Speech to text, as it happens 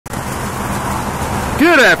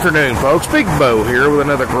Good afternoon, folks. Big Bo here with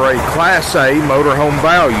another great Class A motorhome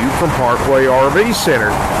value from Parkway RV Center.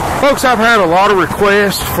 Folks, I've had a lot of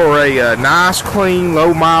requests for a nice, clean,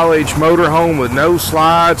 low-mileage motorhome with no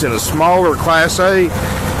slides and a smaller Class A.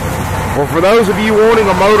 Well, for those of you wanting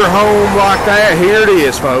a motorhome like that, here it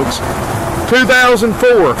is, folks.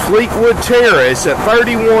 2004 Fleetwood Terra. It's a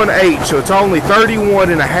 31H, so it's only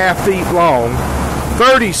 31.5 feet long.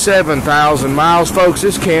 37,000 miles, folks.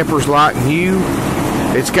 This camper's light and new.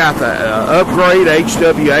 It's got the upgrade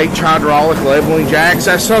HWH hydraulic leveling jacks.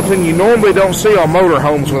 That's something you normally don't see on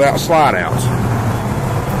motorhomes without slide outs.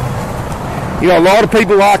 You know, a lot of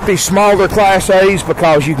people like these smaller Class A's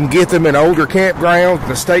because you can get them in older campgrounds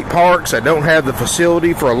and the state parks that don't have the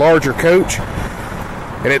facility for a larger coach.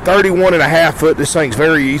 And at 31.5 foot, this thing's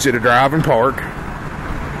very easy to drive and park.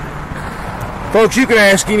 Folks, you can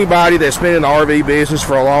ask anybody that's been in the RV business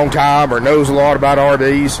for a long time or knows a lot about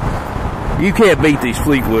RVs. You can't beat these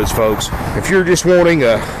Fleetwoods, folks. If you're just wanting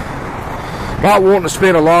not wanting to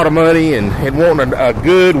spend a lot of money and wanting a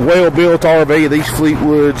good, well-built RV, these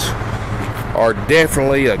Fleetwoods are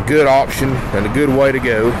definitely a good option and a good way to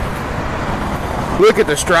go. Look at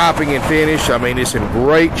the striping and finish. I mean, it's in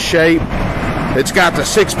great shape. It's got the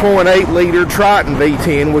 6.8 liter Triton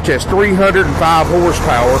V10, which has 305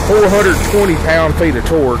 horsepower, 420 pound-feet of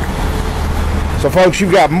torque. So, folks,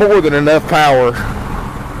 you've got more than enough power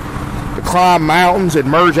to climb mountains and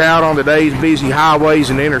merge out on today's busy highways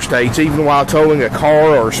and interstates, even while towing a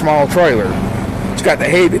car or a small trailer. It's got the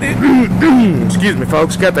heavy, excuse me,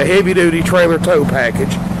 folks, got the heavy-duty trailer tow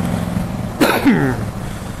package.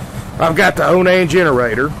 I've got the Onan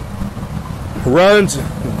generator.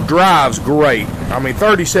 Drives great. I mean,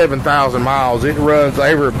 37,000 miles. It runs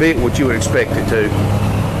every bit what you would expect it to.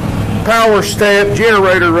 Power step,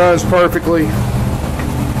 generator runs perfectly.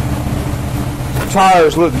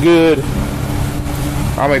 Tires look good.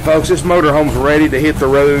 I mean, folks, this motorhome's ready to hit the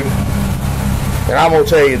road. And I'm going to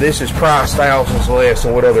tell you, this is priced thousands less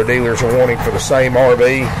than what other dealers are wanting for the same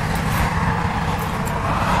RV.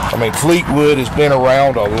 I mean, Fleetwood has been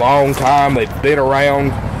around a long time. They've been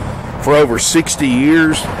around for over 60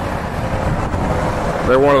 years.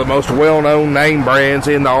 They're one of the most well-known name brands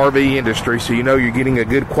in the RV industry, so you know you're getting a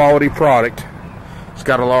good quality product. It's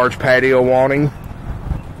got a large patio awning.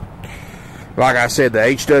 Like I said, the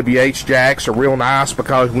HWH jacks are real nice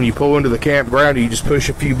because when you pull into the campground, you just push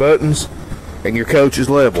a few buttons and your coach is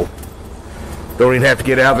level. Don't even have to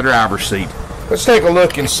get out of the driver's seat. Let's take a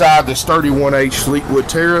look inside this 31H Fleetwood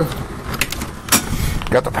Terra.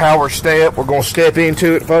 Got the power step. We're going to step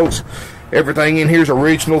into it, folks. Everything in here is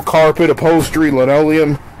original carpet, upholstery,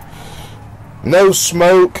 linoleum. No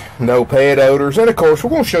smoke, no pet odors. And, of course, we're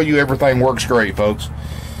going to show you everything works great, folks.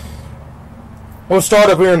 We'll start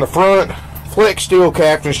up here in the front. Flex steel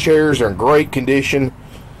captain's chairs are in great condition.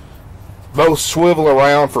 Both swivel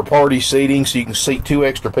around for party seating, so you can seat 2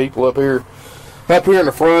 extra people up here. Up here in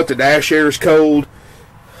the front, the dash air is cold.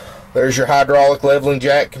 There's your hydraulic leveling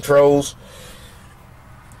jack controls.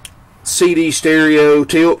 CD stereo,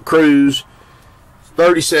 tilt cruise,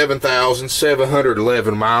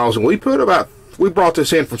 37,711 miles, and we brought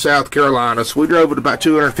this in from South Carolina, so we drove it about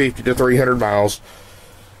 250 to 300 miles.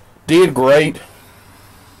 Did great.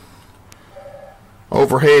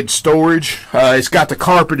 Overhead storage. It's got the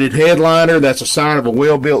carpeted headliner. That's a sign of a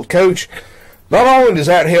well-built coach. Not only does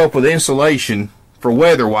that help with insulation for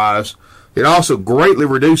weather-wise, it also greatly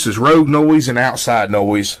reduces road noise and outside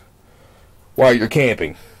noise while you're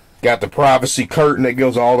camping. Got the privacy curtain that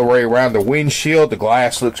goes all the way around the windshield. The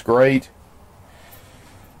glass looks great.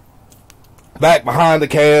 Back behind the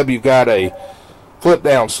cab, you've got a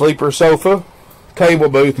flip-down sleeper sofa. Table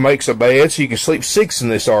booth makes a bed, so you can sleep 6 in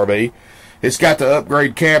this RV. It's got the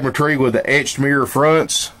upgrade cabinetry with the etched mirror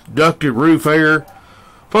fronts, ducted roof air.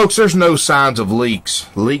 Folks, there's no signs of leak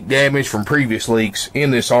damage from previous leaks in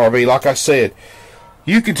this RV. Like I said,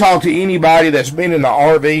 you can talk to anybody that's been in the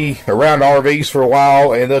RV, around RVs for a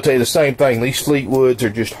while, and they'll tell you the same thing. These Fleetwoods are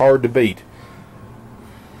just hard to beat.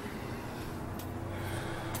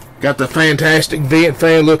 Got the fantastic vent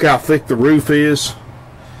fan. Look how thick the roof is.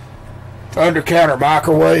 Under-counter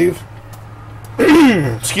microwave.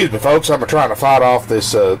 Excuse me, folks. I'm trying to fight off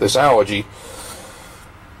this allergy.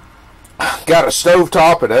 Got a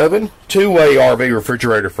stovetop and oven. 2-way RV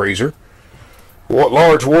refrigerator freezer.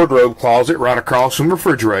 Large wardrobe closet right across from the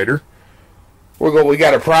refrigerator. We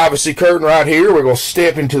got a privacy curtain right here. We're going to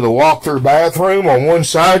step into the walk-through bathroom. On one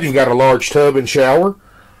side, you've got a large tub and shower.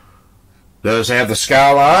 Does have the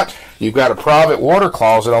skylight. You've got a private water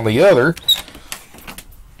closet on the other.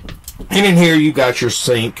 And in here, you've got your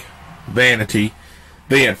sink, vanity,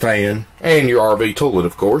 vent fan, and your RV toilet,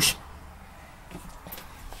 of course.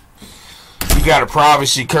 You got a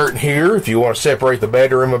privacy curtain here if you want to separate the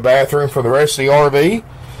bedroom and bathroom from the rest of the RV.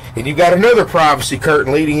 And you've got another privacy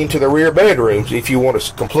curtain leading into the rear bedrooms if you want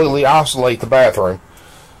to completely isolate the bathroom.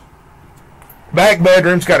 Back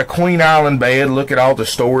bedroom's got a queen island bed. Look at all the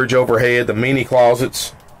storage overhead, the mini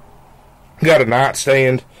closets. Got a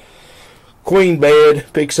nightstand. Queen bed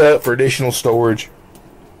picks up for additional storage.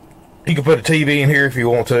 You can put a TV in here if you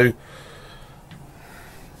want to.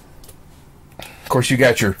 Of course, you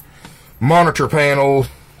got your monitor panel.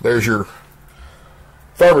 There's your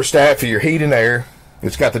thermostat for your heat and air.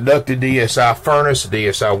 It's got the ducted DSI furnace, the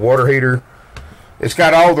DSI water heater. It's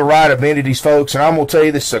got all the right amenities, folks, and I'm going to tell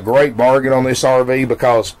you this is a great bargain on this RV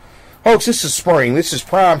because, folks, this is spring. This is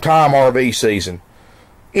prime time RV season.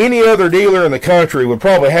 Any other dealer in the country would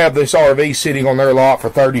probably have this RV sitting on their lot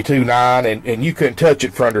for $32,900, and you couldn't touch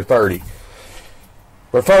it for under $30,000.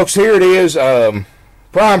 But, folks, here it is,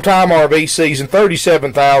 prime time RV season,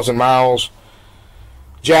 37,000 miles,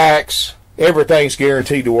 jacks, everything's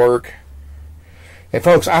guaranteed to work. And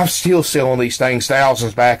folks, I'm still selling these things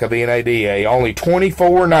thousands back of NADA. Only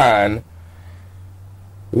 $24,900.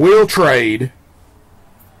 Will trade.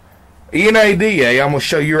 NADA, I'm going to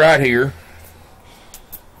show you right here.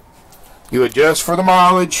 You adjust for the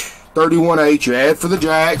mileage, 31H. You add for the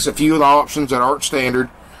jacks, a few of the options that aren't standard.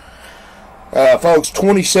 Folks,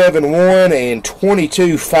 27.1 and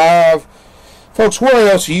 22.5. Folks, where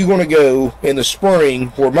else are you going to go in the spring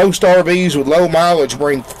where most RVs with low mileage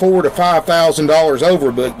bring $4,000 to $5,000 over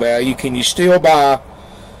book value? Can you still buy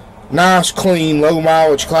nice, clean, low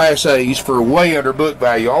mileage Class A's for way under book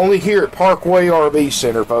value? Only here at Parkway RV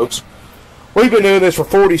Center, folks. We've been doing this for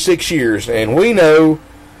 46 years, and we know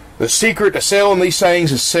the secret to selling these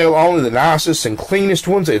things is sell only the nicest and cleanest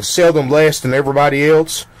ones and sell them less than everybody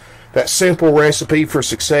else. That simple recipe for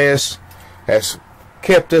success has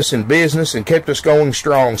kept us in business and kept us going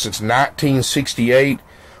strong since 1968.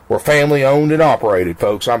 We're family owned and operated,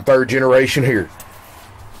 folks. I'm third generation here.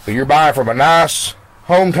 So you're buying from a nice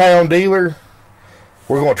hometown dealer.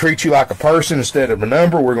 We're going to treat you like a person instead of a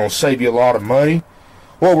number. We're going to save you a lot of money.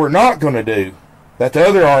 What we're not going to do that the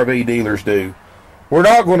other RV dealers do, we're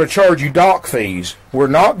not going to charge you dock fees. We're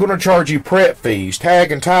not going to charge you prep fees,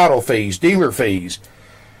 tag and title fees, dealer fees.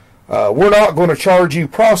 We're not going to charge you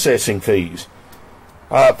processing fees.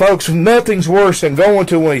 Folks, nothing's worse than going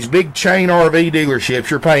to one of these big chain RV dealerships.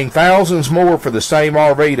 You're paying thousands more for the same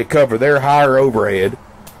RV to cover their higher overhead.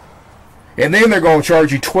 And then they're going to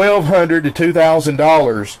charge you $1,200 to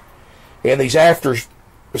 $2,000 in these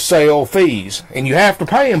after-sale fees. And you have to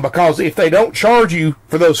pay them because if they don't charge you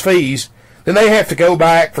for those fees, then they have to go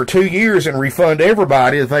back for 2 years and refund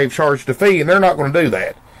everybody if they've charged a fee, and they're not going to do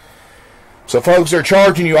that. So, folks, they're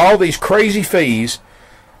charging you all these crazy fees.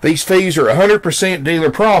 These fees are 100% dealer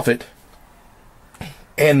profit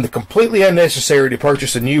and completely unnecessary to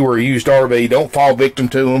purchase a new or used RV. Don't fall victim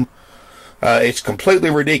to them. It's completely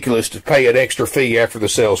ridiculous to pay an extra fee after the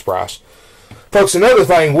sales price. Folks, another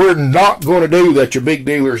thing we're not going to do that your big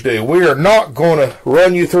dealers do, we are not going to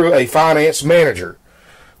run you through a finance manager.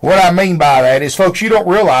 What I mean by that is, folks, you don't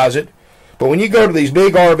realize it, but when you go to these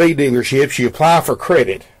big RV dealerships, you apply for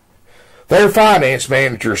credit. Their finance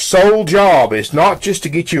manager's sole job is not just to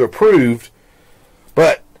get you approved,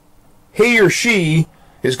 but he or she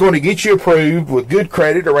is going to get you approved with good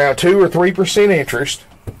credit, around 2 or 3% interest.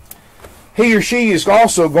 He or she is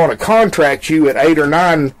also going to contract you at 8 or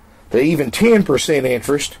 9 to even 10%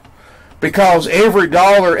 interest, because every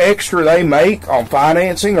dollar extra they make on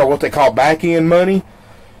financing, or what they call back-end money,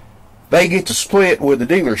 they get to split with the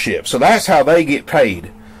dealership. So that's how they get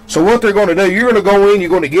paid. So what they're going to do, you're going to go in, you're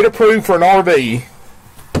going to get approved for an RV,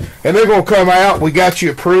 and they're going to come out, we got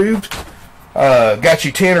you approved, got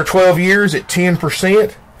you 10 or 12 years at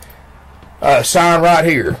 10%, sign right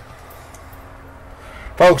here.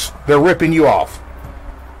 Folks, they're ripping you off.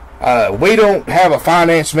 We don't have a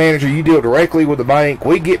finance manager. You deal directly with the bank.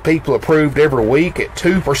 We get people approved every week at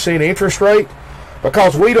 2% interest rate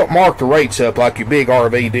because we don't mark the rates up like your big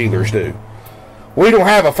RV dealers do. We don't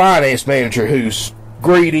have a finance manager who's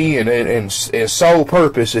greedy and sole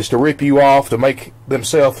purpose is to rip you off to make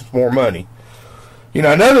themselves more money. You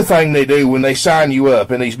know, another thing they do when they sign you up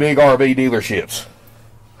in these big RV dealerships,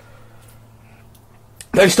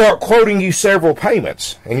 they start quoting you several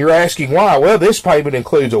payments, and you're asking why. Well, this payment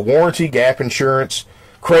includes a warranty, gap insurance,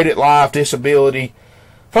 credit, life, disability.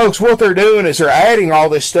 Folks, what they're doing is they're adding all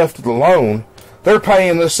this stuff to the loan. They're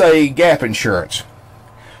paying, let's say, gap insurance.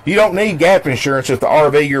 You don't need gap insurance if the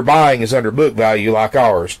RV you're buying is under book value like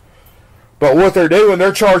ours. But what they're doing,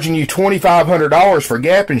 they're charging you $2,500 for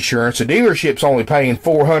gap insurance. The dealership's only paying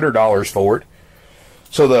 $400 for it.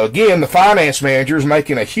 So again, the finance manager is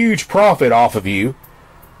making a huge profit off of you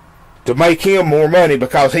to make him more money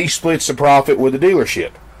because he splits the profit with the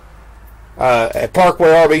dealership. At Parkway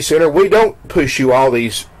RV Center, we don't push you all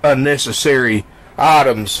these unnecessary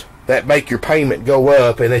items that make your payment go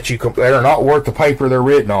up and that are not worth the paper they're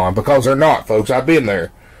written on, because they're not, folks. I've been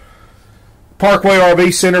there. Parkway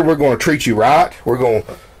RV Center, we're going to treat you right. We're going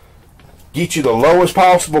to get you the lowest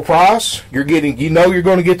possible price. You're going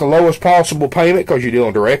to get the lowest possible payment because you're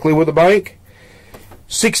dealing directly with the bank.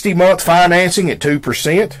 60-month financing at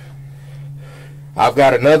 2%. I've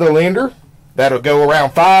got another lender that'll go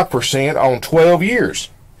around 5% on 12 years.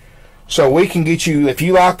 So we can get you, if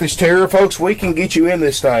you like this Terra, folks, we can get you in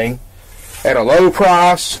this thing at a low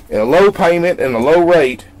price, and a low payment, and a low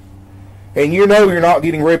rate. And you know you're not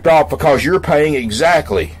getting ripped off because you're paying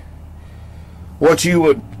exactly what you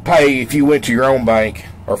would pay if you went to your own bank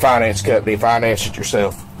or finance company and financed it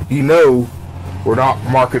yourself. You know we're not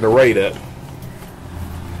marking the rate up.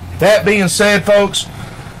 That being said, folks,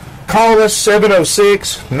 call us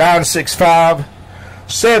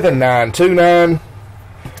 706-965-7929.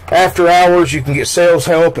 After hours, you can get sales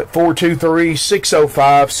help at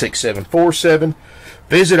 423-605-6747.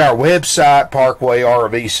 Visit our website,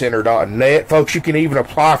 parkway-rv-center.net. Folks, you can even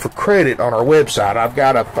apply for credit on our website. I've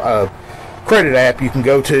got a credit app you can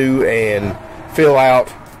go to and fill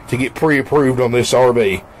out to get pre-approved on this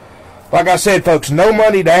RV. Like I said, folks, no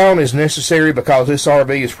money down is necessary because this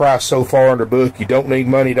RV is priced so far under book. You don't need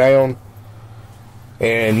money down.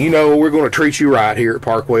 And, you know, we're going to treat you right here at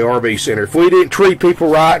Parkway RV Center. If we didn't treat people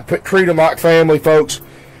right, treat them like family, folks,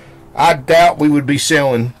 I doubt we would be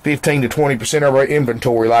selling 15 to 20% of our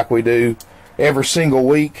inventory like we do every single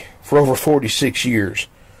week for over 46 years.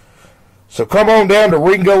 So come on down to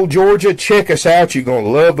Ringgold, Georgia. Check us out. You're going to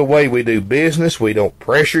love the way we do business. We don't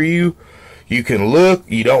pressure you. You can look.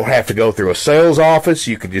 You don't have to go through a sales office.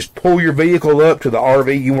 You can just pull your vehicle up to the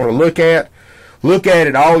RV you want to look at. Look at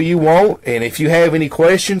it all you want, and if you have any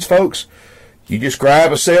questions, folks, you just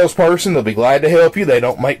grab a salesperson. They'll be glad to help you. They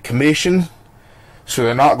don't make commission, so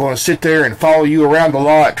they're not going to sit there and follow you around the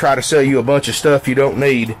lot, try to sell you a bunch of stuff you don't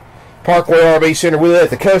need. Parkway RV Center, we let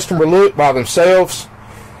the customer look by themselves,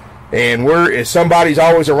 and somebody's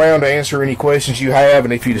always around to answer any questions you have,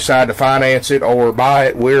 and if you decide to finance it or buy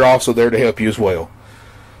it, we're also there to help you as well.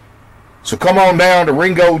 So come on down to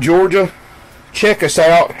Ringgold, Georgia. Check us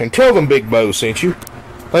out and tell them Big Bo sent you.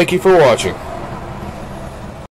 Thank you for watching.